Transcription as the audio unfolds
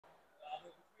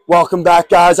Welcome back,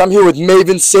 guys. I'm here with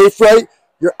Maven Saferite,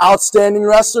 your outstanding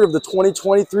wrestler of the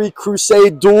 2023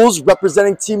 Crusade Duels,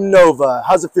 representing Team Nova.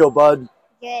 How's it feel, bud?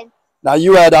 Good. Now,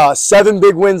 you had 7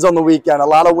 big wins on the weekend, a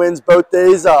lot of wins both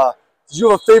days. Did you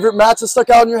have a favorite match that stuck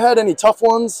out in your head? Any tough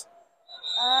ones?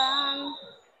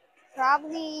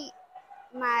 Probably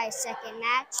my second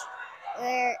match,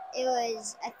 where it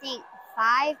was, I think,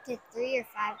 5-3 or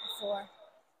 5-4.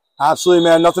 Absolutely,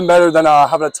 man. Nothing better than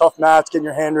having a tough match, getting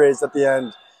your hand raised at the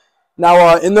end.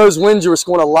 Now, in those wins, you were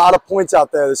scoring a lot of points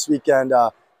out there this weekend.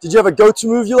 Did you have a go-to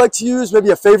move you like to use? Maybe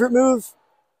a favorite move?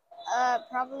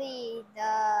 Probably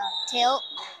the tilt.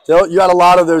 Tilt? You had a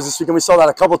lot of those this weekend. We saw that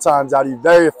a couple times out of you.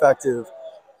 Very effective.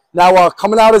 Now,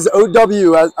 coming out as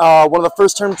OW, as one of the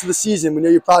first tournaments of the season, we know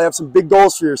you probably have some big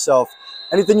goals for yourself.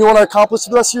 Anything you want to accomplish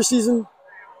for the rest of your season?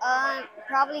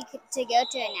 Probably to go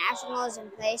to a nationals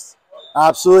and place.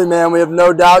 Absolutely, man. We have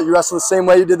no doubt you wrestle the same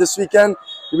way you did this weekend.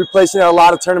 You'll be placing in a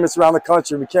lot of tournaments around the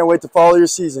country. We can't wait to follow your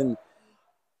season.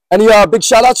 Any big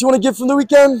shout-outs you want to give from the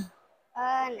weekend?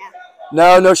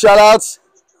 No. No shout-outs?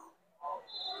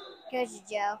 Coach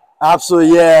Joe.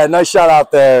 Absolutely, yeah. Nice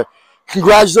shout-out there.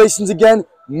 Congratulations again,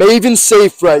 Maven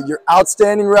Saferite, your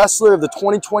outstanding wrestler of the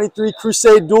 2023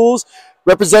 Crusade Duels,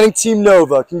 representing Team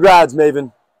Nova. Congrats,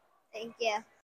 Maven. Thank you.